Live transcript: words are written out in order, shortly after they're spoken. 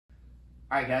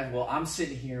All right, guys. Well, I'm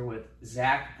sitting here with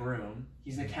Zach Broome.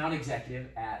 He's an account executive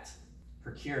at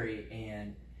Procurri,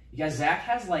 and you guys, Zach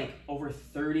has like over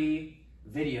 30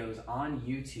 videos on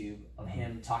YouTube of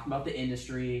him talking about the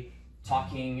industry,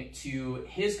 talking to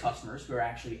his customers who are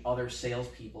actually other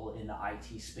salespeople in the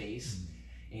IT space.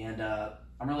 And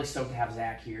I'm really stoked to have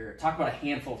Zach here talk about a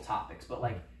handful of topics, but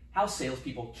like how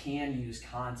salespeople can use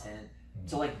content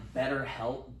to like better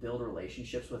help build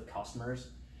relationships with customers.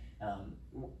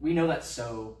 We know that's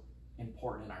so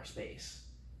important in our space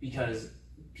because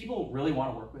people really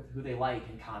want to work with who they like,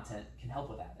 and content can help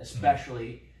with that,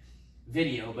 especially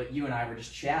video. But you and I were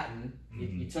just chatting.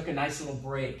 You took a nice little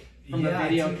break from the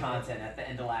video content at the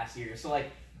end of last year. So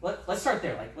like, let's start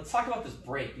there. Like, let's talk about this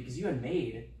break, because you had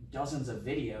made dozens of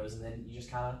videos and then you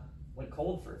just kind of went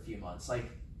cold for a few months. Like,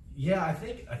 yeah, I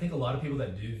think a lot of people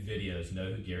that do videos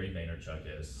know who Gary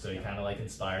Vaynerchuk is. So he kind of like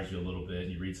inspires you a little bit.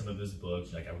 You read some of his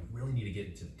books. You're like, I really need to get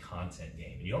into the content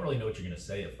game. And you don't really know what you're going to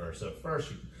say at first. So at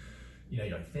first, you're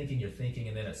like you're thinking,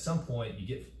 and then at some point you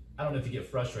get, I don't know if you get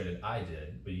frustrated. I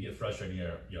did, but you get frustrated.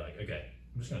 And you're like, okay,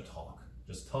 I'm just going to talk.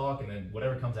 Just talk, and then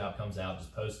whatever comes out.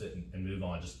 Just post it and move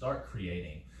on. Just start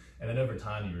creating. And then over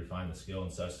time, you refine the skill.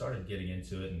 And so I started getting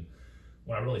into it. And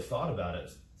when I really thought about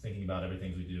it, thinking about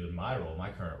everything we do in my role, my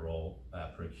current role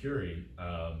at Procurri,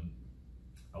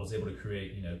 I was able to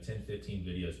create 10, 15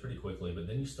 videos pretty quickly, but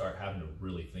then you start having to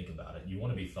really think about it. You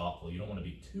want to be thoughtful. You don't want to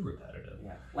be too repetitive.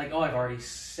 Yeah. Like, oh, I've already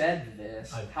said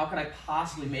this. How could I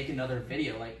possibly make another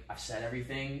video? Like, I've said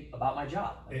everything about my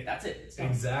job. Like, that's it. It's done.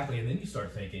 Exactly. And then you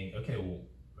start thinking, okay, well,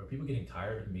 are people getting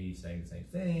tired of me saying the same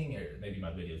thing? Or maybe my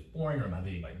video is boring, or am I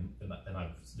being like,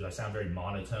 do I sound very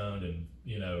monotone,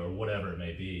 and or whatever it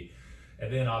may be.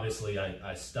 And then obviously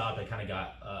I stopped. I kind of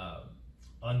got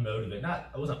unmotivated.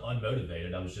 I wasn't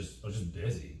unmotivated. I was just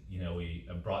busy. We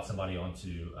brought somebody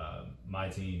onto my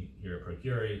team here at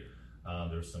Procurri.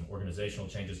 There's some organizational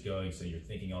changes going, so you're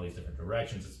thinking all these different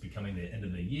directions. It's becoming the end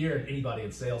of the year, and anybody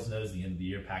in sales knows the end of the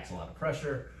year packs a lot of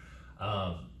pressure.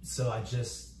 So I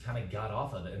just kind of got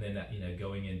off of it. And then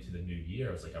going into the new year,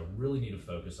 I was like, I really need to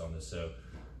focus on this. So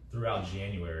throughout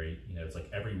January, it's like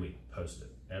every week post it,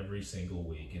 every single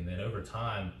week. And then over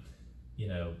time,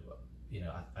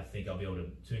 I think I'll be able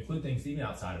to include things even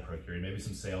outside of Procurri, maybe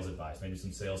some sales advice, maybe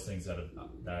some sales things that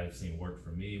I've seen work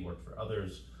for me, work for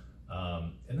others.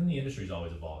 And then the industry is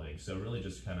always evolving. So really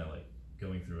just kind of like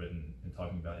going through it and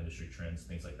talking about industry trends,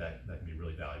 things like that can be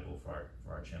really valuable for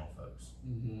our channel folks.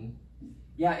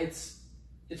 Yeah, it's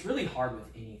really hard with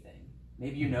anything.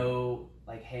 Maybe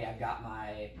like, hey, I've got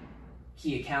my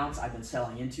key accounts I've been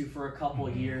selling into for a couple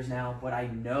of years now, but I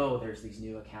know there's these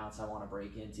new accounts I want to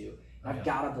break into. I've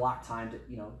got to block time to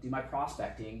do my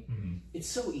prospecting. It's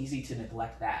so easy to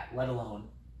neglect that, let alone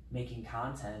making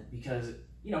content, because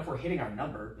if we're hitting our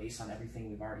number based on everything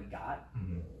we've already got,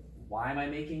 why am I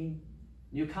making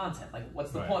new content? Like,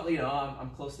 what's the point?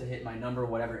 I'm close to hitting my number,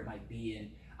 whatever it might be.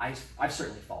 And I've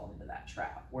certainly fallen into that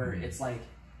trap where it's like,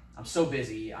 I'm so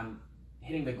busy, I'm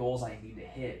hitting the goals I need to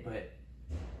hit, but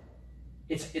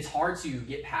it's hard to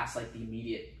get past like the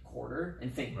immediate quarter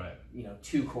and think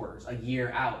 2 quarters, a year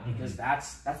out, because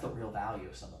that's the real value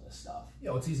of some of this stuff.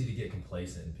 Yeah, it's easy to get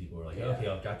complacent, and people are like, okay,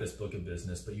 I've got this book of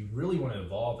business, but you really want to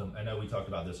evolve them. I know we talked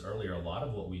about this earlier. A lot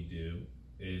of what we do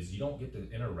is you don't get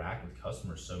to interact with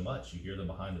customers so much. You hear them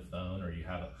behind the phone, or you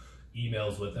have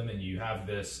emails with them, and you have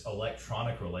this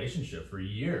electronic relationship for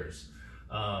years.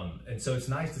 And so it's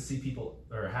nice to see people,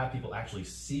 or have people actually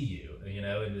see you,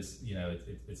 and this,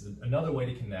 it's another way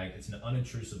to connect. It's an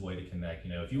unintrusive way to connect.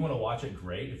 If you want to watch it,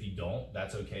 great. If you don't,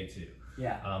 that's okay too.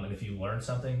 Yeah. And if you learn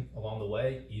something along the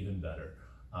way, even better.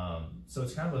 So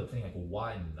it's kind of a thing like, well,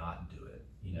 why not do it?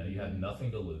 You have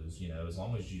nothing to lose, as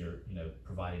long as you're,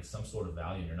 providing some sort of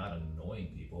value and you're not annoying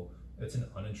people. It's an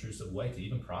unintrusive way to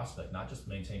even prospect, not just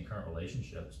maintain current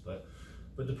relationships, but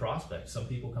to prospect. Some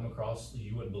people come across,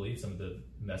 you wouldn't believe some of the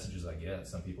messages I get.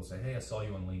 Some people say, hey, I saw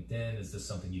you on LinkedIn. Is this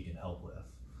something you can help with?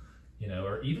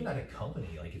 Or even at a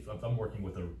company, like if I'm working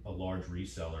with a large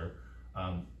reseller,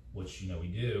 which we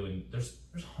do, and there's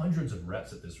hundreds of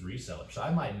reps at this reseller. So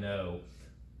I might know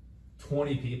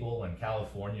 20 people in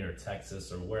California or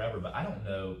Texas or wherever, but I don't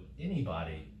know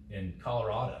anybody in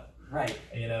Colorado. Right.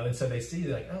 And so they see,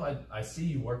 like, oh, I see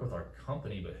you work with our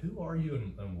company, but who are you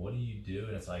and what do you do?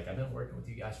 And it's like, I've been working with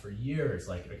you guys for years.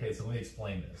 Like, okay, so let me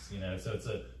explain this, So it's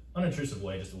an unintrusive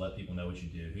way just to let people know what you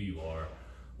do, who you are,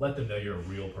 let them know you're a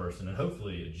real person, and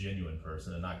hopefully a genuine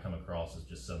person, and not come across as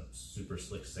just some super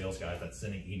slick sales guy that's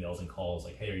sending emails and calls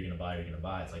like, hey, are you going to buy? Are you going to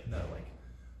buy? It's like, no, like,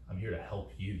 I'm here to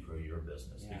help you grow your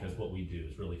business, because what we do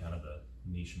is really kind of a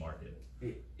niche market.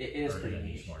 It is pretty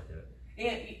niche market.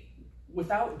 And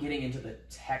without getting into the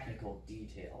technical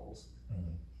details,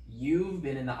 you've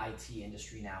been in the IT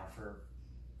industry now for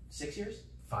 6 years?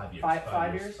 5 years.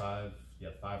 5 years?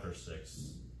 5 or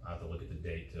 6. I have to look at the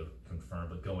date to confirm,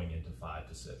 but going into 5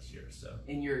 to 6 years. So,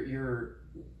 and you're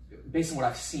based on what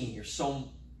I've seen,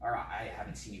 or I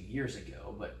haven't seen you years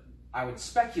ago, but I would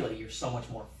speculate you're so much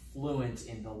more fluent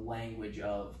in the language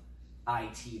of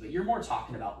IT, but you're more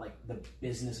talking about like the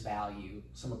business value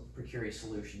some of Procurri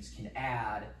solutions can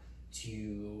add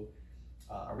to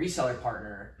a reseller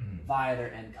partner via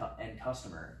their end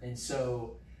customer. And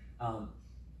so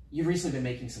you've recently been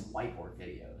making some whiteboard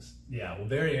videos. Yeah, well,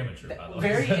 very amateur, by the way.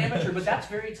 Very amateur, but that's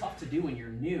very tough to do when you're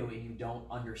new and you don't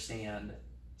understand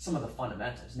some of the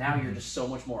fundamentals. Now you're just so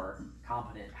much more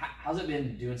competent. How's it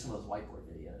been doing some of those whiteboard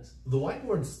videos? The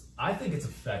whiteboards, I think it's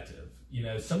effective. You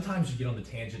know, sometimes you get on the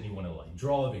tangent and you want to like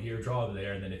draw over here, draw over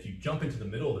there, and then if you jump into the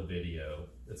middle of the video,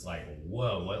 it's like,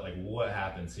 whoa, what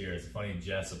happens here? It's funny,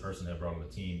 Jess, a person that I brought on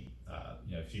the team,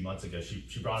 a few months ago,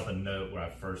 she brought up a note where I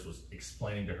first was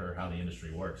explaining to her how the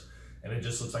industry works, and it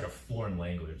just looks like a foreign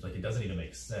language, like it doesn't even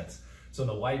make sense. So on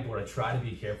the whiteboard, I try to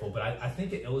be careful, but I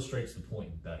think it illustrates the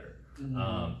point better.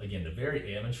 Again, they're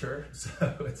very amateur,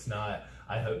 so it's not,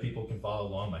 I hope people can follow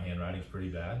along. My handwriting's pretty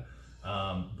bad.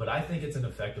 But I think it's an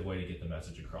effective way to get the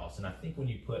message across. And I think when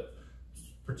you put,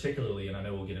 particularly, and I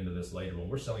know we'll get into this later, when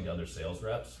we're selling to other sales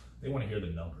reps, they want to hear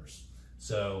the numbers.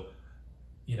 So,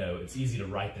 you know, it's easy to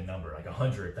write the number, like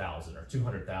 100,000 or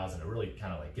 200,000. It really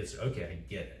kind of like gets, okay, I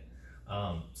get it.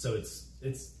 So it's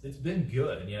been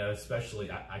good, you know, especially,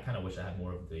 I kind of wish I had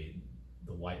more of the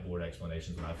whiteboard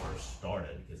explanations when I first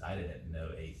started, because I didn't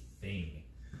know a thing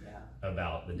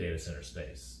about the data center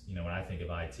space. You know, when I think of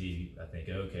IT, I think,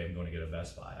 okay, I'm going to get a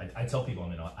Best Buy. I tell people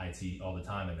I'm in IT all the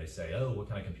time, and they say, oh, what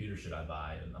kind of computer should I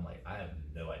buy? And I'm like, I have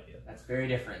no idea. That's very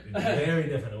different. Very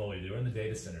different than what we do. We're in the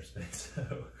data center space.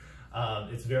 So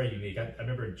it's very unique. I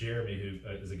remember Jeremy, who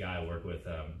is a guy I work with,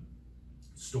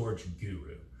 storage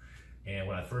guru. And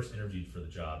when I first interviewed for the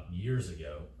job years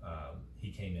ago,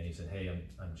 he came in, he said, hey,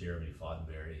 I'm Jeremy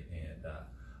Faudenberry, and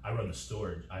I run the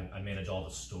storage. I manage all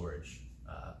the storage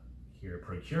here at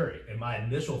Procurri. And my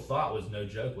initial thought was, no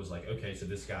joke, was like, okay, so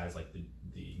this guy's like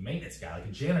the maintenance guy, like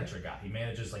a janitor guy. He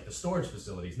manages like the storage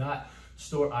facilities, not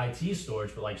IT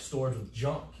storage, but like storage with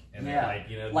junk. And then like,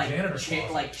 you know, like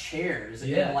janitor like chairs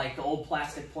and like the old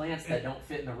plastic plants that don't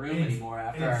fit in the room anymore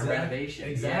after our renovation.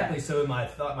 Exactly. So my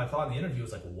thought in the interview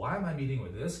was like, why am I meeting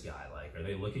with this guy? Like, are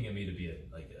they looking at me to be a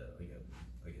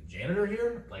janitor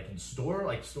here? Like, and store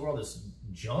all this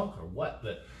junk or what?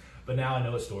 But now I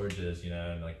know what storage is, you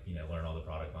know, and like, you know, learn all the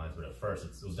product lines. But at first,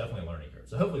 it was definitely a learning curve.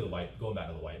 So hopefully, going back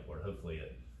to the whiteboard, hopefully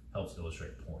it helps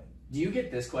illustrate the point. Do you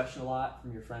get this question a lot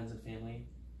from your friends and family?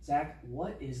 Zach,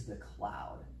 what is the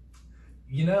cloud?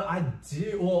 You know, I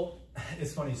do. Well,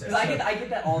 it's funny you say that. I get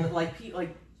that all like,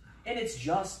 and it's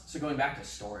just, so going back to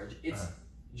storage, it's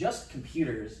just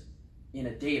computers in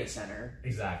a data center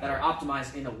that are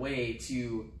optimized in a way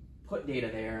to put data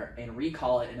there and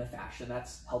recall it in a fashion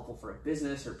that's helpful for a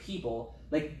business or people.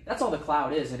 Like, that's all the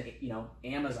cloud is. And, you know,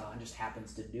 Amazon just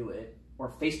happens to do it,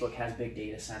 or Facebook has big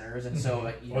data centers. And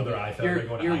so, you know,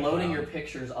 you're loading your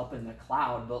pictures up in the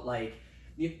cloud, but like,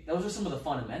 those are some of the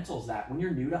fundamentals that when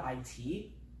you're new to IT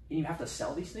and you have to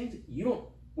sell these things,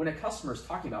 when a customer is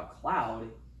talking about cloud,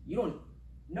 you don't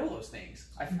know those things.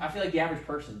 I feel like the average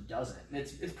person doesn't. And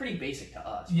it's pretty basic to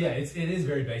us. Yeah, it is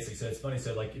very basic. So it's funny.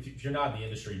 So like, if you're not in the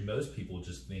industry, most people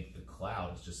just think the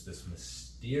cloud is just this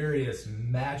mysterious,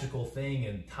 magical thing,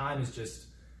 and time is just,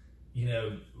 you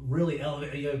know, really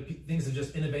elevated. You know, things have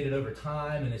just innovated over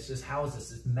time, and it's just, how is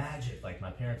this? It's magic. Like,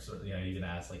 my parents, you know, even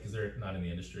ask, like, because they're not in the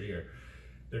industry, or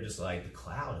they're just like, the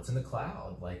cloud, it's in the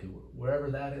cloud, like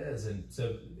wherever that is. And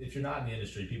so if you're not in the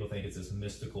industry, people think it's this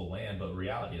mystical land, but in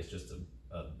reality, it's just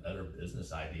a better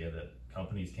business idea that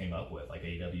companies came up with, like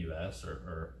AWS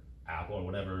or Apple or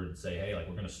whatever, and say, hey, like,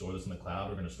 we're going to store this in the cloud.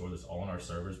 We're going to store this all on our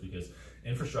servers, because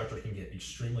infrastructure can get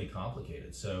extremely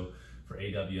complicated. So for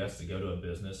AWS to go to a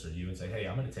business or you and say, hey,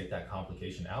 I'm going to take that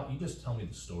complication out. You just tell me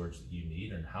the storage that you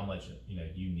need and how much, you know,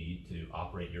 you need to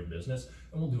operate your business,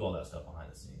 and we'll do all that stuff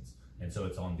behind the scenes. And so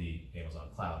it's on the Amazon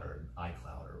cloud or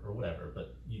iCloud or whatever,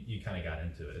 but you kind of got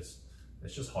into it.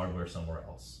 It's just hardware somewhere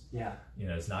else. Yeah. You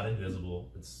know, it's not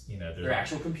invisible. It's, you know, they're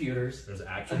actual computers. There's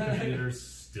actual computers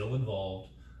still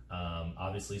involved.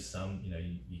 Obviously some, you know,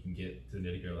 you can get to the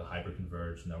nitty-gritty of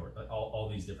hyper-converged network, all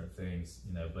these different things,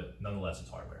 you know, but nonetheless it's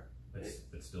hardware.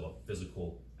 It's still a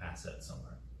physical asset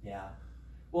somewhere. Yeah.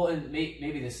 Well, and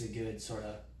maybe this is a good sort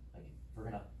of, like, if we're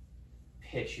going to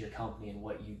pitch your company and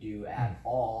what you do at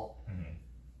all.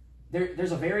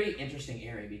 there's a very interesting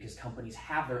area because companies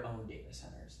have their own data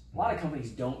centers. A lot of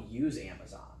companies don't use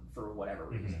Amazon for whatever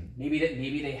reason. Maybe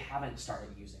they haven't started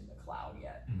using the cloud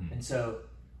yet. And so,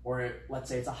 or let's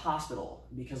say it's a hospital,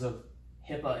 because of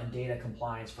HIPAA and data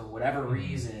compliance for whatever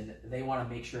reason, they want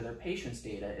to make sure their patients'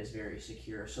 data is very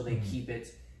secure, so they keep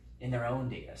it in their own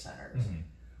data centers.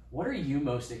 What are you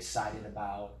most excited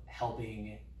about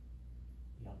helping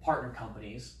partner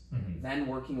companies, then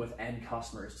working with end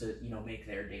customers to make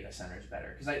their data centers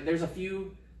better? Because there's a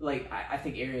few I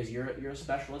think areas you're a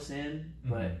specialist in,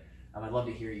 but I'd love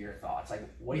to hear your thoughts. Like,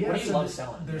 what do you love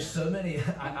selling? There's so many.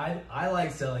 I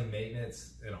like selling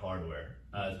maintenance and hardware.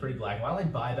 It's pretty black and white. I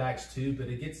like buybacks too, but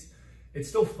it's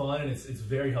still fun and it's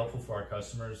very helpful for our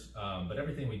customers. But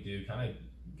everything we do kind of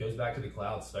goes back to the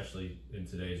cloud, especially in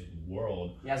today's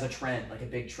world. Yeah, as a trend, like a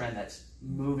big trend that's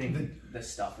moving this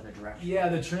stuff in a direction. Yeah,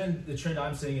 the trend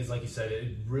I'm seeing is, like you said,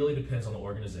 it really depends on the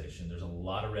organization. There's a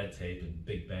lot of red tape in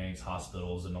big banks,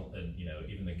 hospitals, and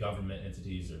even the government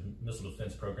entities or missile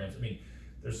defense programs. I mean,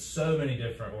 there's so many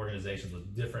different organizations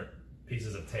with different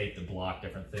pieces of tape to block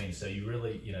different things. So you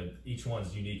really, each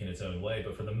one's unique in its own way.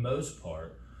 But for the most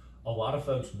part, a lot of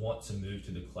folks want to move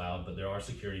to the cloud, but there are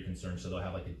security concerns, so they'll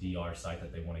have like a DR site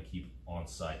that they want to keep on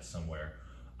site somewhere.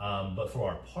 But for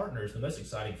our partners, the most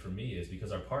exciting for me is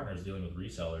because our partners dealing with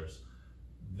resellers,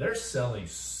 they're selling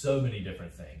so many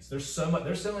different things. They're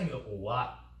selling a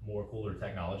lot more cooler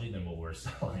technology than what we're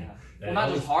selling. Yeah. Well, not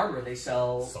just hardware, they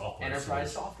sell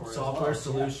enterprise software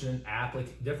solution,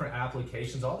 different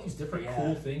applications, all these different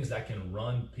cool things that can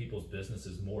run people's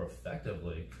businesses more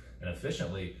effectively and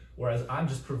efficiently, whereas I'm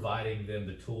just providing them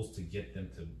the tools to get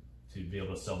them to be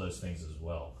able to sell those things as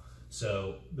well.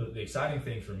 So the exciting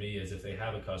thing for me is if they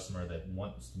have a customer that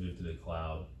wants to move to the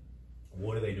cloud,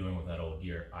 what are they doing with that old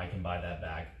gear? I can buy that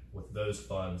back. With those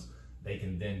funds, they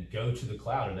can then go to the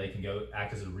cloud, or they can go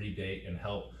act as a rebate and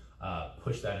help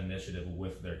push that initiative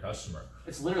with their customer.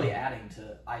 It's literally adding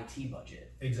to IT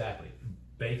budget. Exactly.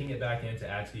 Baking it back in to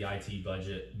add to the IT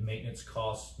budget, maintenance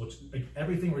costs, which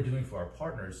everything we're doing for our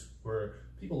partners, where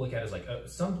people look at it as like,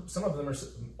 some of them are,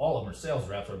 all of them are sales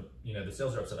reps, or the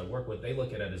sales reps that I work with, they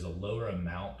look at it as a lower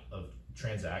amount of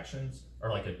transactions,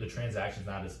 or like the transaction's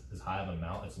not as high of an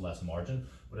amount, it's less margin,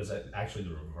 but it's actually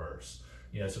the reverse.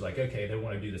 So like, okay, they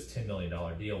want to do this $10 million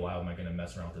deal. Why am I going to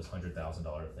mess around with this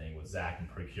 $100,000 thing with Zach and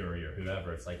Procurri or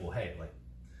whoever? It's like, well, hey,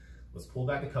 let's pull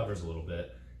back the covers a little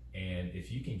bit. And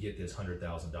if you can get this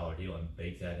 $100,000 deal and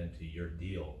bake that into your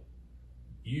deal,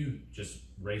 you just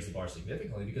raise the bar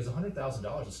significantly, because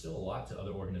 $100,000 is still a lot to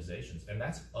other organizations. And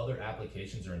that's other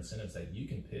applications or incentives that you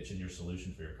can pitch in your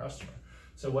solution for your customer.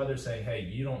 So whether it's saying, hey,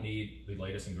 you don't need the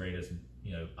latest and greatest,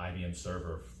 IBM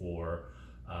server for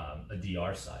a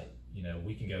DR site,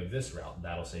 we can go this route,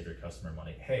 that'll save your customer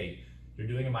money. Hey, you're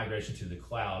doing a migration to the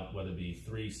cloud, whether it be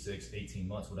 3, 6, 18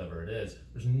 months, whatever it is,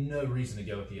 there's no reason to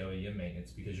go with the OEM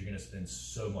maintenance, because you're going to spend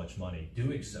so much money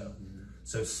doing so.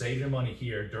 So save your money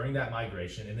here during that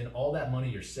migration, and then all that money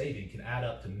you're saving can add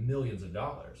up to millions of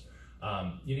dollars.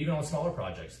 Even on smaller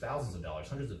projects, thousands of dollars,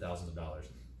 hundreds of thousands of dollars.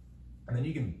 And then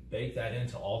you can bake that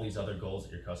into all these other goals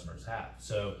that your customers have.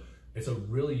 So it's a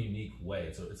really unique way.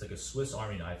 It's like a Swiss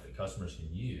Army knife that customers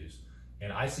can use.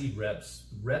 And I see reps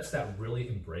that really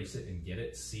embrace it and get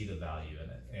it, see the value in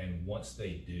it. And once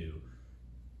they do,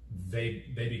 they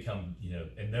become,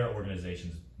 in their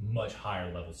organizations, much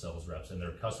higher level sales reps, and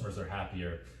their customers are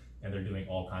happier, and they're doing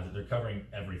all kinds of, they're covering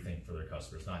everything for their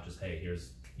customers, not just, hey,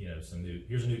 here's here's a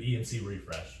new EMC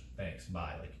refresh, thanks,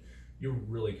 bye. Like, you're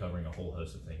really covering a whole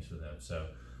host of things for them. So,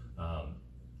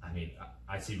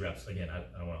 I see reps, again, I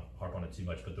don't want to harp on it too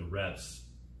much, but the reps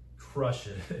crush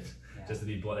it. Just to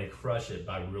be blunt, they crush it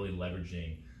by really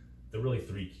leveraging the really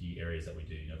 3 key areas that we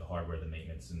do, the hardware, the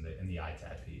maintenance, and the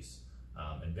ITAD piece,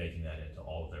 and baking that into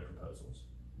all of their proposals.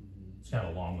 It's kind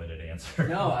of a long-winded answer.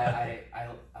 No, I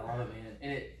love it, man.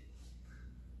 And it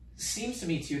seems to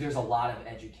me too, there's a lot of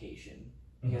education,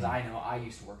 because I know I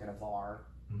used to work at a VAR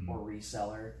or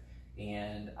reseller,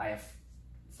 and I have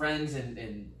friends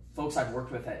and folks I've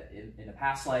worked with in a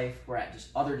past life who are at just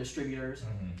other distributors,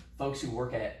 folks who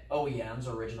work at OEMs,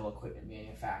 original equipment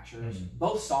manufacturers,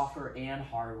 both software and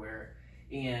hardware.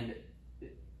 And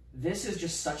this is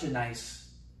just such a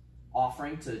nice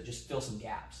offering to just fill some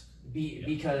gaps.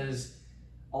 Because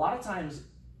a lot of times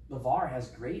the VAR has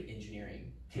great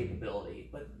engineering capability,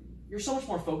 but you're so much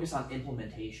more focused on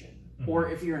implementation.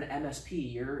 Or if you're an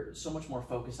MSP, you're so much more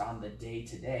focused on the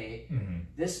day-to-day.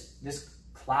 This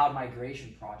cloud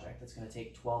migration project that's going to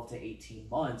take 12 to 18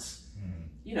 months,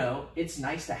 it's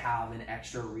nice to have an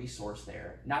extra resource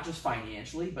there, not just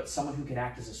financially, but someone who can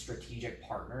act as a strategic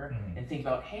partner and think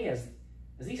about, hey, as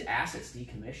as these assets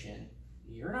decommission,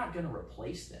 you're not going to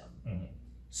replace them. Mm-hmm.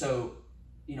 So,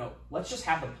 you know, let's just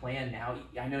have the plan now.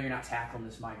 I know you're not tackling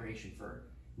this migration for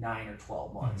 9 or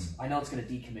 12 months. Mm-hmm. I know it's going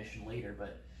to decommission later,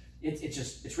 but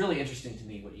it's really interesting to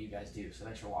me what you guys do. So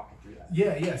thanks for walking through that.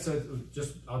 Yeah. So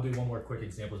I'll do one more quick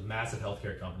example. It's a massive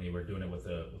healthcare company. We're doing it with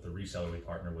a reseller we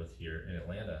partner with here in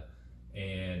Atlanta,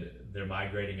 and they're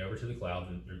migrating over to the cloud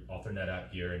off their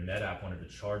NetApp gear. And NetApp wanted to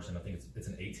charge them. I think it's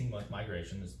an 18-month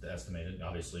migration is estimated.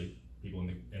 Obviously, people in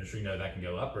the industry know that can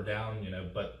go up or down, you know,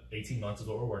 but 18 months is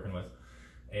what we're working with.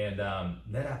 And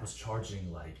NetApp was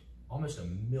charging like almost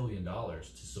 $1 million to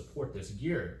support this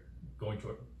gear going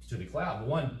to the cloud.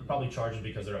 One, probably charging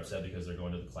because they're upset because they're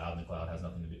going to the cloud, and the cloud has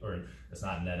nothing to do, or it's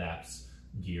not NetApp's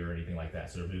gear or anything like that.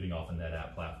 So they're moving off a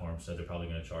NetApp platform, so they're probably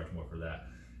going to charge more for that.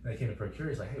 And they came to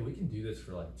Procurri, it's like, hey, we can do this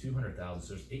for like $200,000.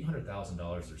 So there's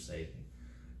 $800,000 they're saving.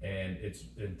 And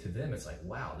to them, it's like,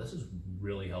 wow, this is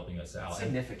really helping us out.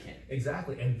 Significant.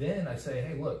 Exactly. And then I say,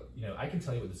 hey, look, you know, I can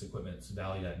tell you what this equipment's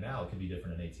valued at now. It could be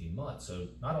different in 18 months. So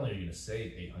not only are you going to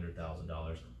save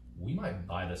 $800,000, we might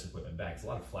buy this equipment back. It's a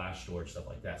lot of flash storage, stuff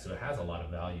like that. So it has a lot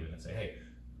of value. And say, hey,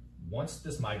 once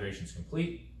this migration is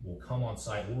complete, we'll come on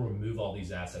site, we'll remove all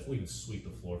these assets, we'll even sweep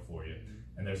the floor for you.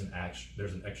 And there's an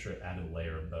extra added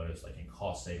layer of bonus, like in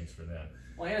cost savings for them.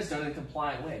 Well, and it's done in a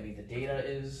compliant way. I mean, the data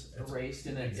is erased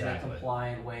in a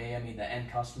compliant way. I mean, the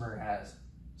end customer has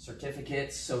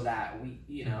certificates so that we,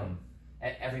 you know,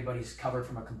 everybody's covered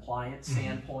from a compliance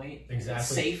standpoint. Exactly.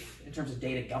 It's safe in terms of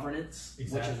data governance,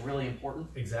 which is really important.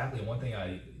 Exactly. And one thing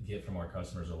I get from our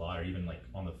customers a lot, or even like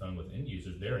on the phone with end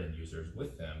users, their end users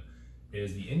with them,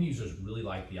 is the end users really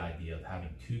like the idea of having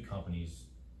two companies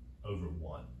over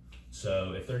one.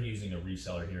 So if they're using a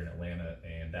reseller here in Atlanta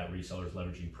and that reseller is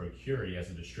leveraging Procurri as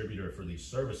a distributor for these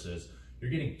services,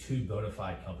 you're getting two bona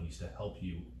fide companies to help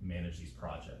you manage these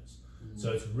projects.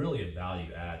 So it's really a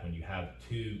value add when you have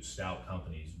two stout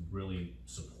companies really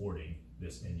supporting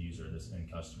this end user, this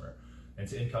end customer. And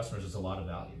to end customers, it's a lot of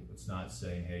value. It's not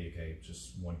saying, hey, okay,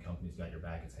 just one company's got your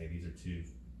back. It's, hey, these are two,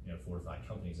 you know, fortified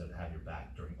companies that have your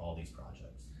back during all these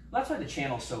projects. Well, that's why the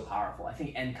channel's so powerful. I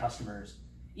think end customers,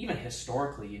 even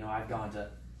historically, you know, I've gone to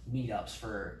meetups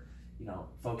for, you know,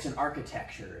 folks in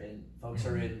architecture and folks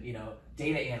are in, you know,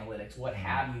 data analytics, what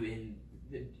have you, in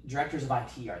the directors of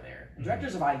IT are there. And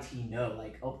directors of IT know,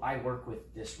 like, oh, I work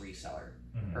with this reseller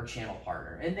or channel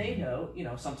partner. And they know, you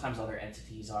know, sometimes other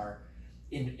entities are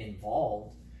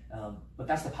involved, but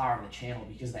that's the power of the channel,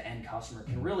 because the end customer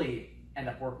can really end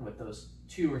up working with those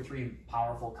 2 or 3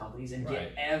 powerful companies and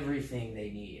get everything they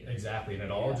need. Exactly, and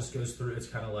it all just goes through. It's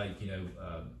kind of like, you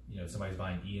know, somebody's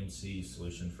buying EMC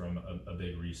solution from a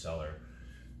big reseller.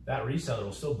 That reseller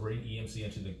will still bring EMC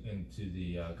into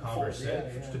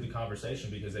the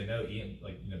conversation because they know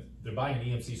they're buying an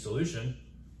EMC solution,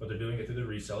 but they're doing it through the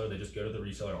reseller. They just go to the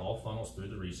reseller, all funnels through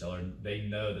the reseller, and they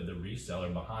know that the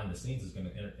reseller behind the scenes is going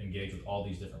to engage with all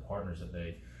these different partners that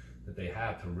they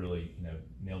have to really, you know,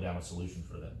 nail down a solution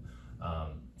for them.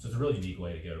 So it's a really unique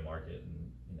way to go to market,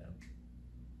 and, you know,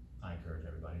 I encourage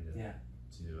everybody to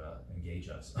engage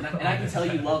us. And I can tell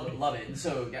you love it. And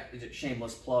so,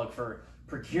 shameless plug for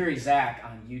Procurri Zach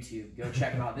on YouTube. Go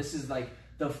check him out. This is like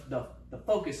the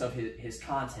focus of his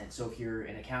content. So if you're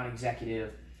an account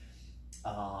executive,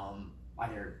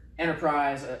 either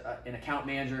enterprise, an account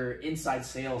manager, inside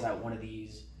sales at one of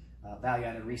these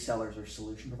value-added resellers or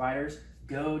solution providers,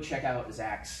 go check out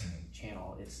Zach's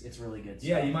channel. It's really good stuff.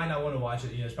 Yeah, you might not want to watch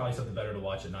it. You know, it's probably something better to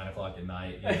watch at 9 o'clock at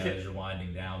night, you know, as you're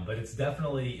winding down. But it's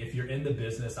definitely, if you're in the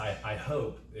business, I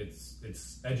hope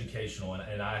it's educational.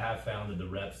 And I have found that the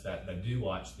reps that do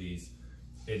watch these,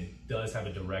 it does have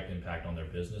a direct impact on their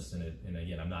business. And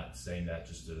again, I'm not saying that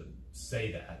just to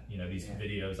say that. You know, these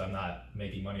videos, I'm not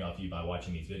making money off you by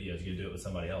watching these videos. You can do it with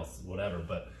somebody else, whatever.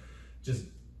 But just,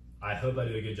 I hope I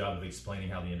do a good job of explaining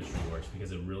how the industry works,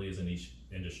 because it really is a niche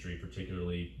industry,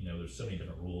 particularly, you know, there's so many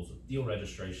different rules with deal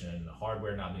registration,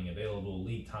 hardware not being available,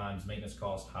 lead times, maintenance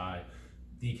costs high,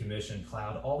 decommission,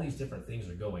 cloud, all these different things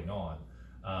are going on.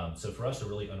 So for us to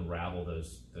really unravel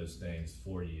those things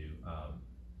for you,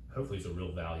 hopefully it's a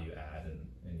real value add,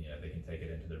 and yeah, they can take it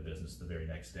into their business the very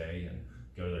next day and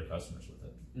go to their customers with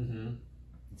it.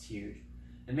 It's huge.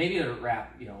 And maybe to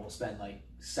wrap, you know, we'll spend like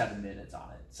 7 minutes on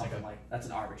it. Something like, that's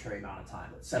an arbitrary amount of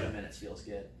time, but 7 minutes feels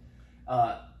good.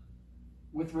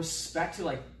 With respect to,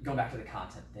 like, going back to the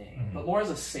content thing, but more as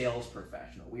a sales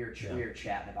professional, we were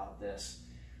chatting about this.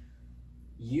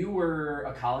 You were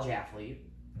a college athlete,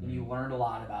 and you learned a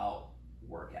lot about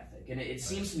work ethic. And it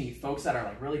seems to me folks that are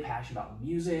like really passionate about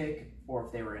music, or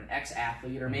if they were an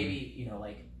ex-athlete, or maybe, you know,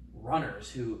 like runners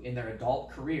who in their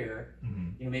adult career,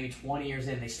 you know, maybe 20 years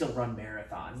in, they still run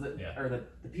marathons, or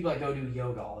the people that go do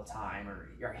yoga all the time, or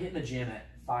are hitting the gym at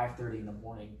 5:30 in the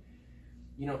morning.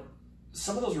 You know,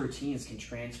 some of those routines can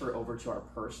transfer over to our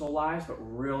personal lives, but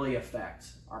really affect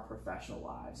our professional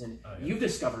lives. And you've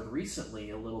discovered recently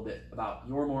a little bit about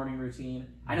your morning routine.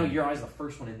 I know you're always the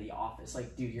first one in the office.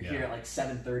 Like, dude, you're here at like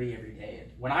 7:30 every day.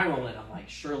 And when I roll in, I'm like,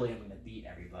 surely I'm going to beat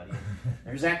everybody.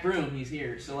 There's Zach Broome, he's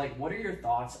here. So like, what are your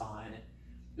thoughts on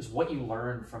just what you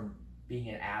learned from being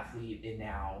an athlete and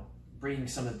now bringing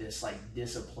some of this like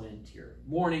discipline to your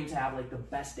morning to have like the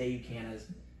best day you can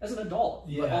as an adult,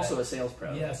 but also a sales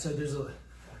pro? Yeah, so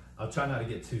I'll try not to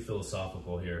get too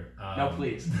philosophical here. No,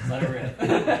 please, let it rip.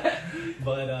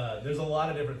 But there's a lot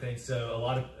of different things. So a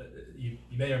lot of, you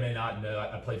may or may not know,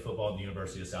 I played football at the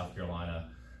University of South Carolina.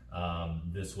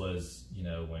 This was, you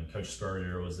know, when Coach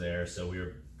Spurrier was there. So we were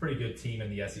a pretty good team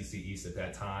in the SEC East at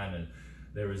that time. And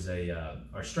there was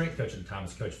our strength coach at the time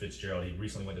was Coach Fitzgerald. He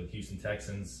recently went to the Houston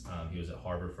Texans. He was at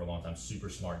Harvard for a long time, super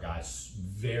smart guy,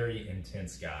 very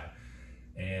intense guy.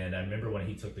 And I remember when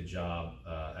he took the job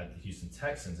at the Houston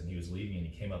Texans and he was leaving, and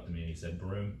he came up to me and he said,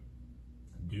 Broome,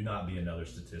 do not be another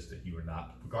statistic. You are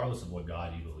not, regardless of what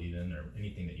God you believe in or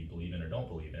anything that you believe in or don't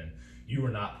believe in, you were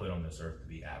not put on this earth to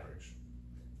be average.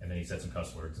 And then he said some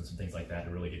cuss words and some things like that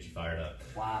to really get you fired up.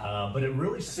 Wow. But it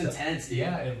really intense, dude.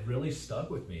 Yeah, it really stuck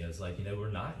with me as like, you know, we're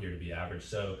not here to be average.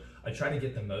 So I try to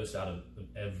get the most out of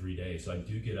every day. So I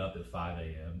do get up at 5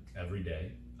 a.m. every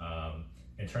day.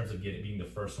 In terms of being the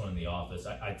first one in the office,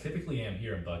 I typically am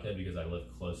here in Buckhead because I live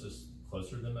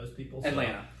closer than most people. So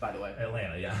Atlanta, by the way.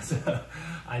 Atlanta, yeah. So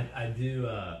I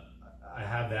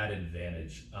have that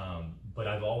advantage. But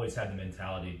I've always had the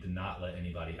mentality to not let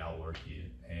anybody outwork you.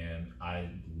 And I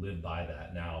live by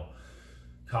that. Now,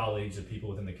 colleagues or people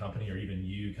within the company, or even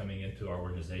you coming into our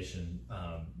organization,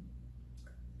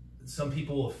 some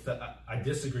people, I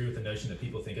disagree with the notion that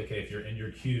people think, okay, if you're in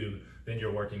your cube, then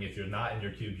you're working. If you're not in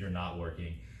your cube, you're not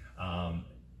working.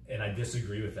 And I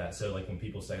disagree with that. So like when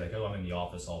people say like, oh, I'm in the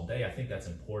office all day, I think that's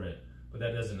important, but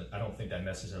I don't think that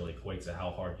necessarily equates to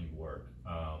how hard you work.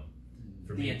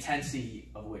 The intensity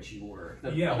of which you work,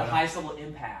 the highest level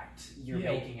impact you're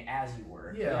making as you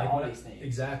work. Yeah, like all these things.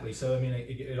 Exactly. So I mean,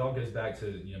 it all goes back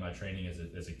to, you know, my training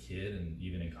as a kid and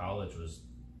even in college was,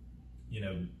 you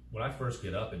know, when I first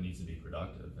get up, it needs to be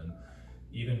productive. And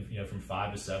even, you know, from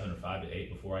 5 to 7 or 5 to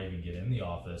 8 before I even get in the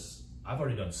office, I've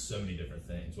already done so many different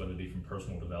things, whether it be from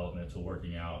personal development to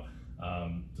working out,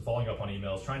 to following up on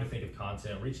emails, trying to think of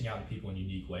content, reaching out to people in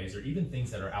unique ways, or even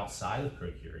things that are outside of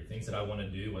Procurri, things that I want to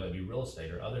do, whether it be real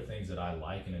estate or other things that I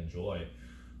like and enjoy,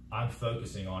 I'm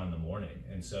focusing on in the morning.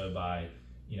 And so by,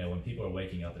 you know, when people are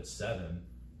waking up at 7,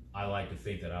 I like to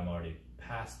think that I'm already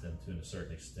past them to a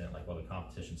certain extent. Like while the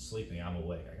competition's sleeping, I'm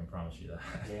awake. I can promise you that.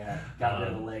 Yeah, got a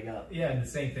bit of a leg up. Yeah, and the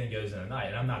same thing goes in the night.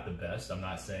 And I'm not the best. I'm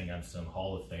not saying I'm some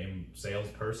Hall of Fame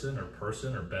salesperson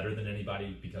or better than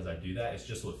anybody because I do that. It's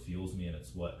just what fuels me and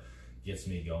it's what gets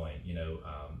me going. You know,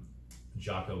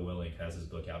 Jocko Willink has his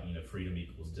book out, you know, Freedom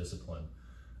Equals Discipline.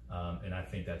 And I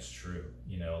think that's true.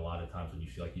 You know, a lot of times when you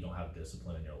feel like you don't have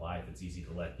discipline in your life, it's easy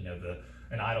to let, you know,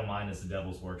 an idle mind is the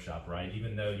devil's workshop, right?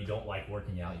 Even though you don't like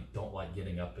working out, you don't like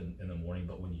getting up in the morning,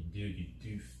 but when you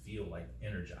do feel like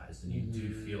energized and you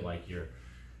do feel like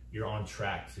you're on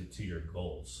track to your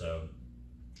goals. So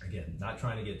again, not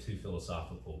trying to get too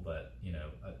philosophical, but you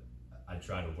know, I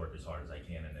try to work as hard as I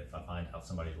can. And if I find out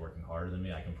somebody's working harder than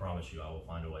me, I can promise you I will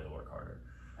find a way to work harder.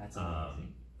 That's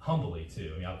amazing. Humbly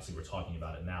too. I mean, obviously we're talking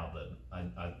about it now, but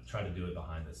I try to do it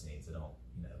behind the scenes. I don't,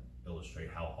 you know, illustrate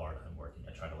how hard I'm working.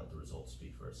 I try to let the results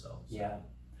speak for itself. So. Yeah.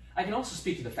 I can also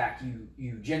speak to the fact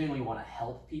you genuinely want to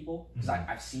help people, because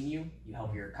I've seen you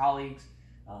help your colleagues,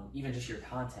 even just your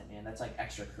content, man. That's like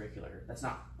extracurricular. That's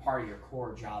not part of your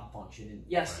core job function. And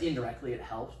yes, indirectly it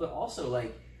helps, but also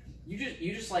like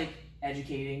you just like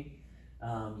educating.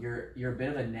 You're a bit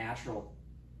of a natural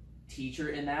teacher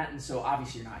in that, and so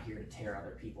obviously you're not here to tear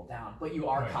other people down, but you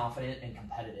are confident and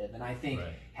competitive. And I think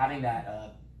having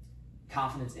that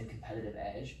confidence and competitive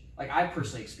edge, like I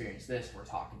personally experienced this, we're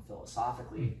talking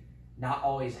philosophically, not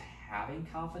always having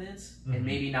confidence and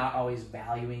maybe not always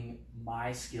valuing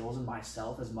my skills and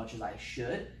myself as much as I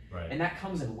should, and that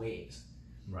comes in waves,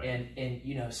 and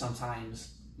you know,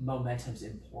 sometimes momentum's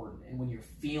important, and when you're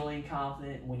feeling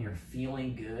confident, when you're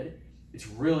feeling good, it's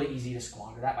really easy to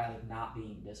squander that by like not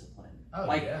being disciplined.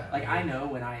 I know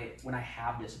when I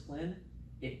have discipline,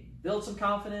 it builds some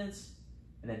confidence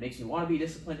and then makes me want to be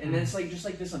disciplined, and then it's like just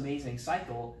like this amazing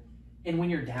cycle. And when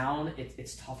you're down,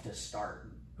 it's tough to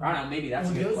start. I don't know, maybe that's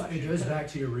a good question. It goes back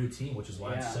to your routine, which is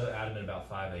why I'm so adamant about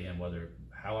 5 a.m.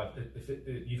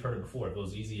 you've heard it before, if it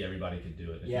was easy, everybody could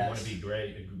do it. If you want to be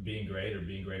great, if being great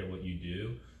at what you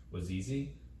do was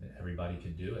easy, then everybody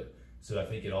could do it. So I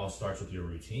think it all starts with your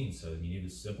routine. So you need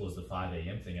as simple as the 5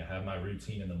 a.m. thing. I have my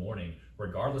routine in the morning,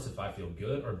 regardless if I feel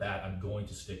good or bad, I'm going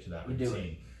to stick to that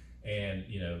routine. And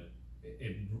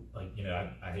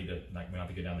I hate to not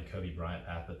to go down the Kobe Bryant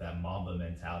path, but that Mamba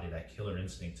mentality, that killer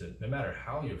instinct to, no matter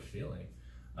how you're feeling,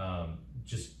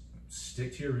 just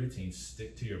stick to your routine,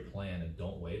 stick to your plan, and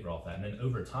don't waver off that. And then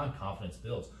over time, confidence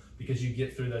builds, because you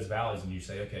get through those valleys and you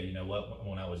say, okay, you know what,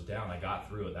 when I was down, I got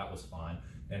through it, that was fine.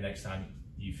 And next time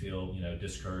you feel,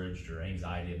 discouraged or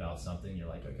anxiety about something, you're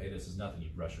like, okay, this is nothing. You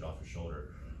brush it off your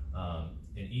shoulder. And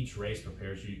each run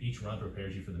prepares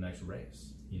you for the next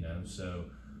race, So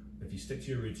if you stick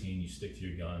to your routine, you stick to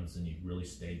your guns, and you really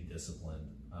stay disciplined,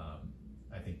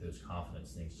 I think those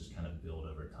confidence things just kind of build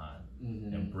over time,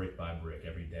 and brick by brick,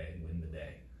 every day, win the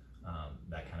day.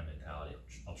 That kind of mentality.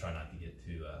 I'll try not to get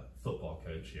too football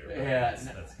coach here. Yeah,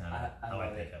 that's kind of how I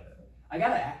think of it. I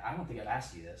don't think I've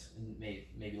asked you this, and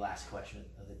maybe last question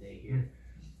of the day here.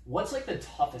 What's like the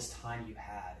toughest time you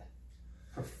had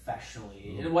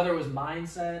professionally? And whether it was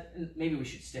mindset, and maybe we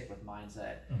should stick with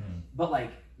mindset, but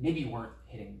like maybe you weren't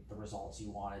hitting the results you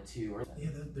wanted to. Or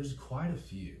there's quite a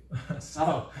few.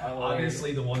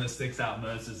 Obviously the one that sticks out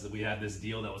most is that we had this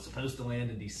deal that was supposed to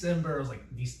land in December. It was like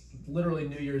literally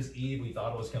New Year's Eve. We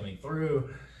thought it was coming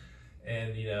through.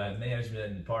 And,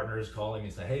 management and partners calling me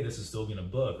and say, hey, this is still going to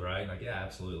book, right? And like, yeah,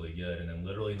 absolutely, good. And then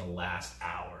literally in the last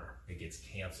hour, it gets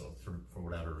canceled for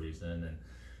whatever reason. And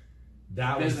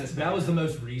that was the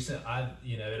most recent.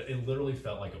 It literally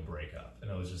felt like a breakup.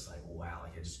 And I was just like, wow,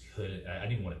 like I just couldn't, I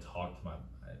didn't even want to talk to my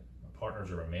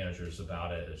partners or my managers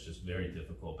about it. It's just very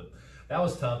difficult. But that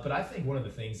was tough. But I think one of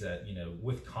the things that,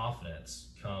 with confidence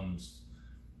comes,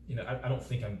 I don't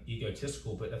think I'm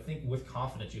egotistical, but I think with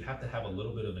confidence, you have to have a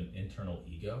little bit of an internal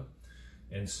ego.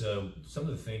 And so some of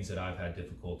the things that I've had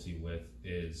difficulty with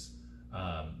is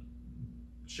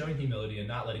showing humility and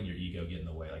not letting your ego get in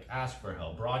the way. Like, ask for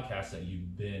help, broadcast that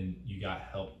you got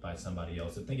helped by somebody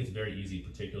else. I think it's very easy,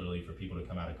 particularly for people to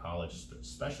come out of college,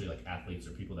 especially like athletes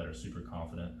or people that are super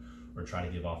confident or try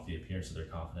to give off the appearance that they're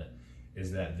confident,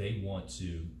 is that they want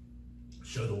to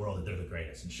show the world that they're the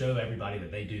greatest and show everybody that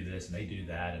they do this and they do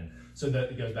that. And so that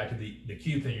it goes back to the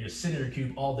cube thing. You're just sitting in your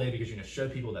cube all day because you're going to show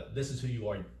people that this is who you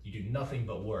are. You do nothing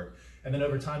but work. And then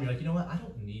over time, you're like, you know what? I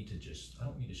don't need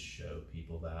to show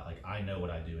people that. Like, I know what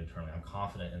I do internally. I'm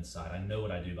confident inside. I know what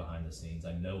I do behind the scenes.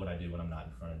 I know what I do when I'm not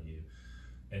in front of you.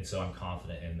 And so I'm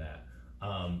confident in that.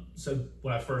 So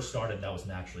when I first started, that was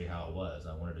naturally how it was.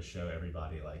 I wanted to show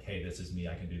everybody like, hey, this is me.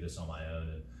 I can do this on my own.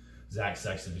 And Zach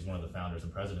Sexton, who's one of the founders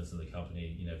and presidents of the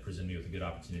company, presented me with a good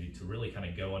opportunity to really kind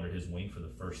of go under his wing for the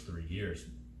first 3 years.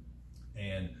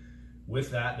 And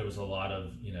with that, there was a lot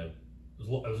of, it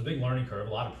was a big learning curve, a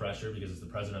lot of pressure, because it's the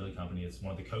president of the company. It's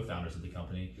one of the co-founders of the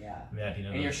company. Yeah.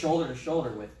 And you're shoulder to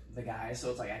shoulder with the guy, so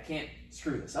it's like, I can't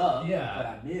screw this up. Yeah. But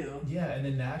I'm new. Yeah, and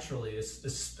then naturally,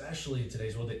 especially in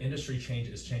today's world, the industry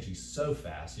is changing so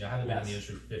fast. I haven't been in the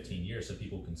industry for 15 years, so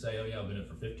people can say, oh yeah, I've been in it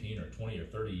for 15 or 20 or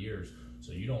 30 years.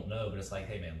 So you don't know, but it's like,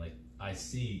 hey man, like I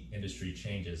see industry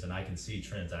changes and I can see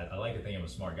trends. I like to think I'm a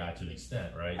smart guy to an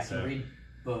extent, right? I can read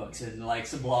books and like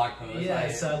some blog posts.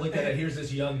 Yeah, so I looked at it, here's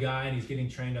this young guy and he's getting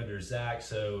trained under Zach.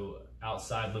 So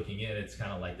outside looking in, it's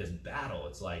kind of like this battle.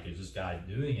 It's like, is this guy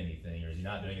doing anything or is he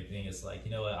not doing anything? It's like, you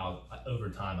know what, over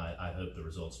time, I hope the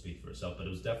results speak for itself. But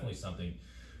it was definitely something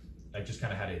I just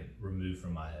kind of had to remove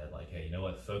from my head. Like, hey, you know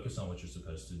what, focus on what you're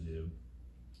supposed to do.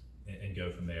 And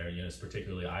go from there. It's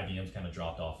particularly IBM's kind of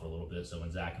dropped off for a little bit. So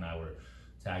when Zach and I were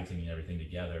tag teaming everything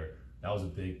together, that was a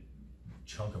big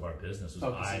chunk of our business was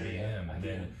IBM. And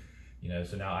then,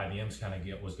 so now IBM's kind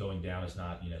of was going down. It's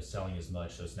not, selling as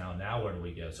much. So it's now where do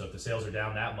we go? So if the sales are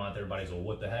down that month, everybody's, well,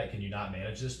 what the heck? Can you not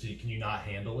manage this? Can you not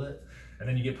handle it? And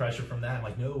then you get pressure from that. I'm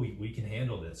like, no, we can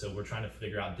handle this. So we're trying to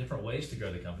figure out different ways to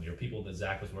grow the company, or people that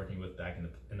Zach was working with back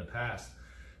in the past,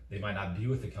 they might not be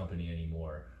with the company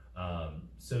anymore.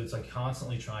 So it's like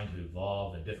constantly trying to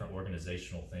evolve in different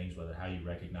organizational things, whether how you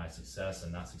recognize success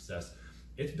and not success.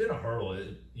 It's been a hurdle,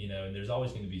 and there's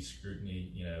always going to be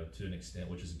scrutiny, to an extent,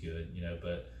 which is good,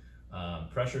 but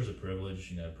pressure is a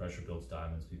privilege. Pressure builds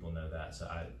diamonds. People know that. So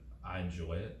I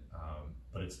enjoy it,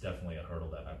 but it's definitely a hurdle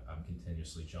that I'm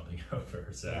continuously jumping over.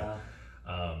 So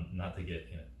not to get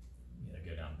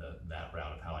go down that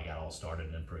route of how I got all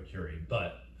started in Procurri,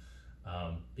 but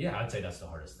I'd say that's the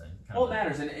hardest thing. Well, it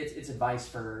matters, and it's advice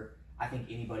for, I think,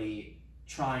 anybody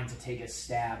trying to take a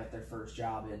stab at their first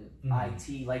job in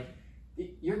IT. Like,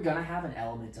 you're gonna have an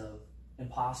element of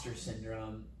imposter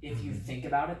syndrome if you think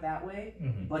about it that way.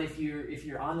 But if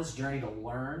you're on this journey to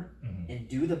learn and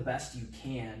do the best you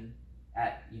can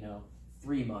at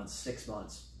 3 months, 6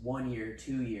 months, 1 year,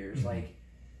 2 years, like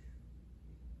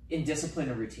in discipline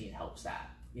and routine helps that.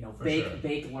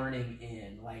 Bake learning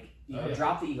in, like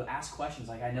drop the ego, ask questions.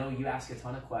 Like I know you ask a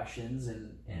ton of questions,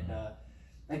 and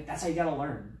like that's how you gotta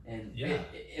learn. And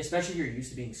especially if you're used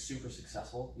to being super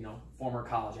successful, former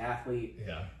college athlete.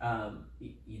 I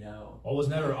was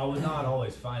not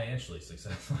always financially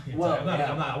successful.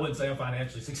 I wouldn't say I'm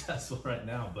financially successful right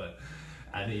now, but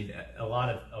I mean, a lot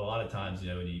of times,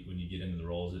 when you get into the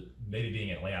roles, maybe being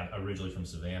in Atlanta, originally from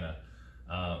Savannah,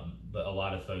 but a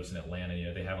lot of folks in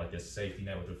Atlanta, they have like this safety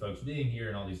net with their folks being here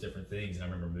and all these different things. And I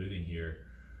remember moving here,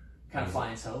 kind of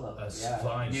flying solo.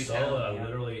 Flying solo.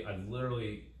 I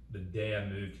literally, the day I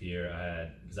moved here,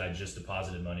 because I had just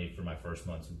deposited money for my first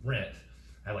month's rent.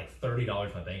 I had like $30 in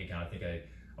my bank account. I think I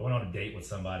went on a date with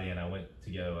somebody, and I went to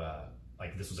go.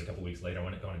 Like this was a couple weeks later, I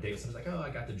went to go on a date with somebody. Like, oh, I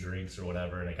got the drinks or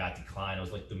whatever, and I got declined. It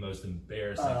was like the most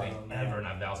embarrassing thing ever, and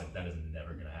I was like, that is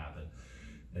never gonna happen.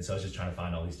 And so I was just trying to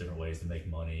find all these different ways to make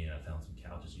money, and I found some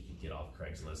couches you could get off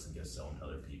Craigslist and go sell them to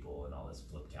other people, and all this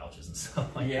flip couches and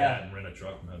stuff like that, and rent a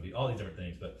truck from Home Depot, all these different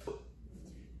things. But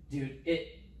dude,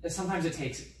 sometimes it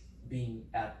takes being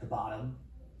at the bottom,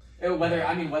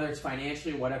 whether it's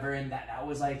financially or whatever, and that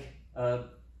was like a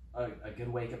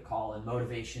good wake up call and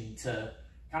motivation to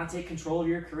kind of take control of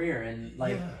your career and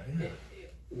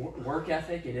work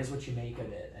ethic. It is what you make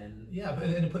of it. And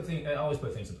I always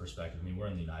put things in perspective. I mean, we're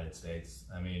in the United States.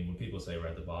 I mean, when people say we're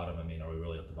at the bottom, I mean, are we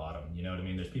really at the bottom? You know what I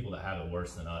mean? There's people that have it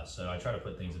worse than us. So I try to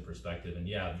put things in perspective. And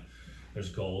there's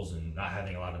goals and not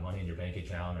having a lot of money in your bank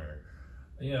account, or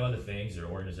other things, or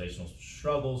organizational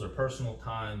struggles or personal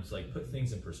times. Like, put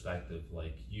things in perspective.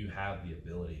 Like, you have the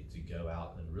ability to go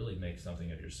out and really make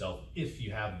something of yourself if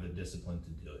you have the discipline to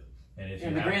do it. And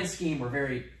in the grand scheme, we're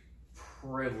very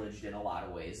privileged in a lot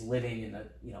of ways, living in the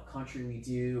country we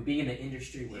do, being in the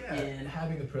industry we're in,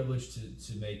 having the privilege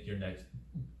to make your next,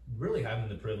 really having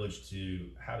the privilege to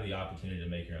have the opportunity to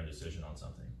make your own decision on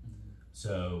something.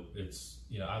 So it's,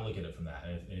 I look at it from that.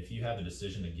 And if you have the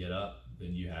decision to get up,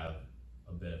 then you have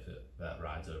a benefit that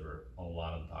rides over a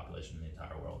lot of the population in the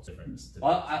entire world. It's different.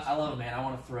 Well, I love it, man. I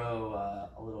want to throw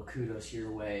a little kudos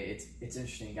your way. It's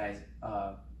interesting, guys.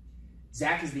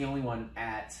 Zach is the only one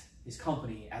at his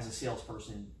company as a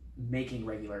salesperson making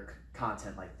regular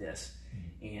content like this,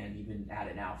 and you've been at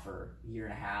it now for a year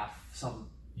and a half,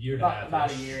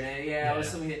 about a year and a half. Yeah. It was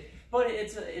something but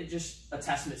it's just a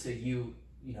testament to you,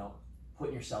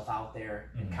 putting yourself out there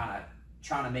and kind of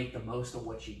trying to make the most of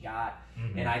what you got.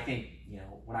 And I think,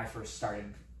 when I first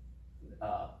started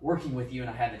working with you and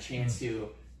I had the chance to,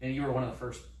 and you were one of the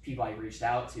first people I reached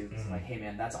out to, because I'm like, hey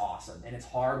man, that's awesome. And it's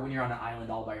hard when you're on an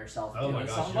island all by yourself. Oh my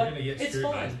gosh, you're gonna get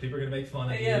scrutinized. People are gonna make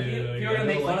fun of you. People are gonna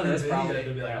make fun of this probably.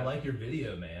 They'll be like, I like your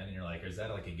video, man. And you're like, is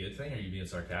that like a good thing? Are you being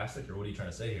sarcastic, or what are you trying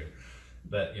to say here?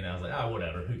 But I was like,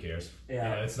 whatever, who cares?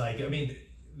 It's like, I mean,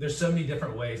 there's so many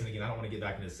different ways, and again, I don't want to get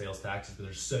back into sales tactics, but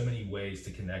there's so many ways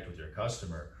to connect with your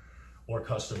customer or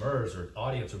customers or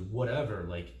audience or whatever.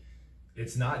 Like,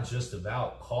 it's not just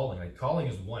about calling. Like, calling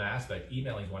is one aspect,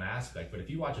 emailing is one aspect, but if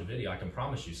you watch a video, I can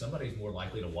promise you somebody's more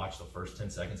likely to watch the first 10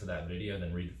 seconds of that video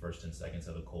than read the first 10 seconds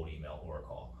of a cold email or a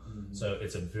call. So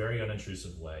it's a very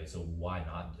unintrusive way, so why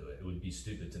not do it? It would be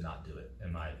stupid to not do it,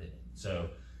 in my opinion. So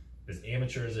as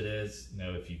amateur as it is,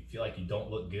 if you feel like you don't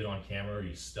look good on camera, or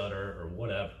you stutter or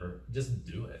whatever, just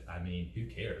do it. I mean, who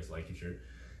cares? Like, if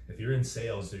you're in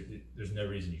sales, there's no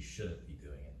reason you shouldn't be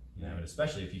doing it. And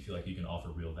especially if you feel like you can offer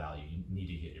real value, you need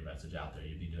to get your message out there.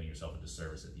 You'd be doing yourself a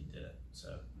disservice if you did it.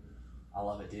 So, I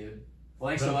love it, dude. Well,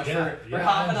 thanks so much for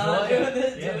hopping on and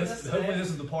doing this. Hopefully this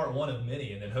is the part one of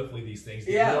many, and then hopefully these things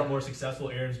get more and more successful.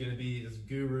 Aaron's going to be this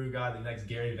guru guy, the next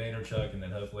Gary Vaynerchuk, and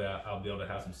then hopefully I'll be able to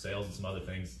have some sales and some other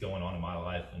things going on in my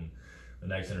life, and the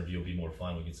next interview will be more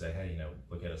fun. We can say, hey,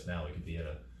 look at us now. We could be at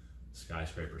a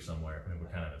skyscraper somewhere. I mean, we're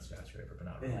kind of at a skyscraper, but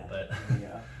not really. But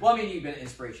well, I mean, you've been an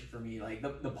inspiration for me. Like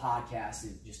the podcast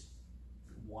is just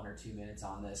 1 or 2 minutes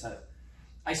on this.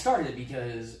 I started it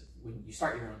because when you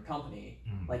start your own company,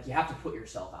 like, you have to put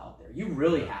yourself out there. You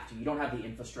really have to. You don't have the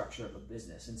infrastructure of a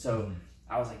business. And so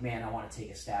I was like, man, I want to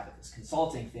take a stab at this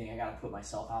consulting thing. I got to put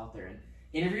myself out there. And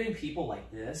interviewing people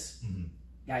like this,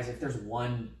 guys, if there's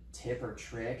one tip or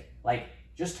trick, like,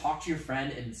 just talk to your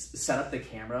friend and set up the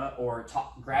camera, or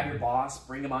grab your boss,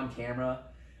 bring them on camera.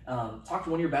 Talk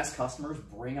to one of your best customers,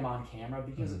 bring them on camera,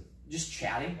 because just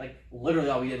chatting, like, literally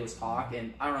all we did was talk.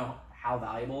 And I don't know how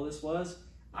valuable this was.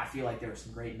 I feel like there were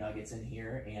some great nuggets in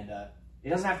here, and it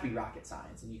doesn't have to be rocket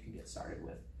science, and you can get started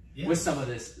with with some of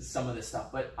this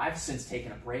stuff. But I've since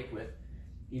taken a break with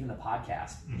even the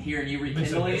podcast. Hearing you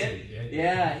rekindling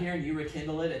it, hearing you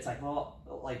rekindle it, it's like, well,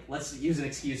 like let's use an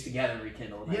excuse together and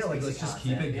rekindle it. Yeah, like let's just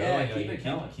keep it going.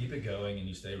 Yeah, keep it going, and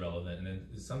you stay relevant. And then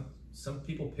some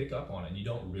people pick up on it, and you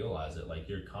don't realize it. Like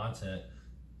your content,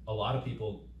 a lot of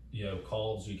people,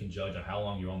 calls you can judge on how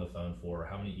long you're on the phone for, or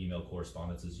how many email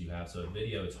correspondences you have. So a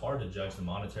video, it's hard to judge the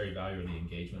monetary value or the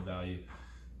engagement value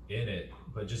in it,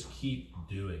 but just keep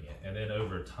doing it. And then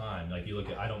over time, like you look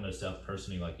at, I don't know Seth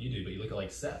personally like you do, but you look at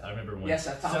like Seth. I remember when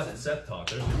Seth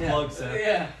talked. There's the plug, Seth.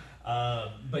 Yeah.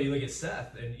 But you look at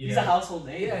Seth, and he's a household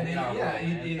name. He's not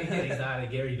a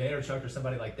Gary Vaynerchuk or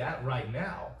somebody like that right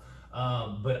now.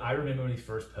 But I remember when he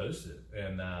first posted,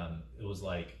 and it was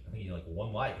like, I think he had like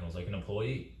 1 like, and it was like an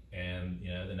employee. And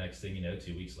the next thing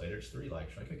 2 weeks later, it's 3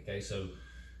 likes. Like, okay, so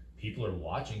people are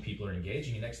watching, people are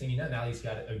engaging, and next thing you know, now he's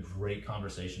got a great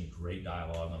conversation, great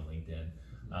dialogue on LinkedIn.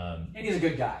 And he's a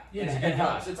good guy. Yeah, he's a good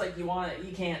guy. It's like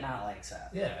you can't not like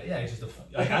Seth. Yeah, he's just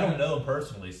I don't know him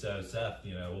personally, so Seth,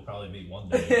 we'll probably meet one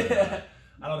day. But,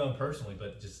 I don't know him personally,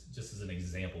 but just as an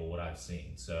example of what I've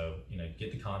seen. So,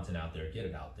 get the content out there, get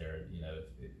it out there.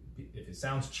 If it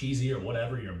sounds cheesy or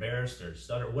whatever, you're embarrassed or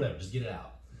stutter or whatever, just get it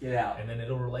out. Get out. And then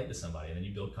it'll relate to somebody, and then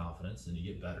you build confidence, and you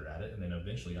get better at it, and then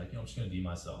eventually, I'm just going to be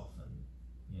myself,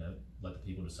 and let the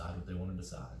people decide what they want to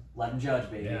decide. Let them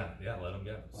judge, baby. Yeah, let them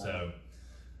go.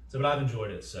 But I've enjoyed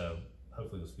it, so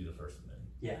hopefully this will be the first of many.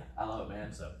 Yeah, I love it,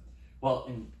 man. Well,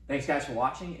 and thanks guys for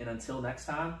watching, and until next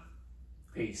time,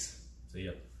 peace. See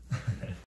ya.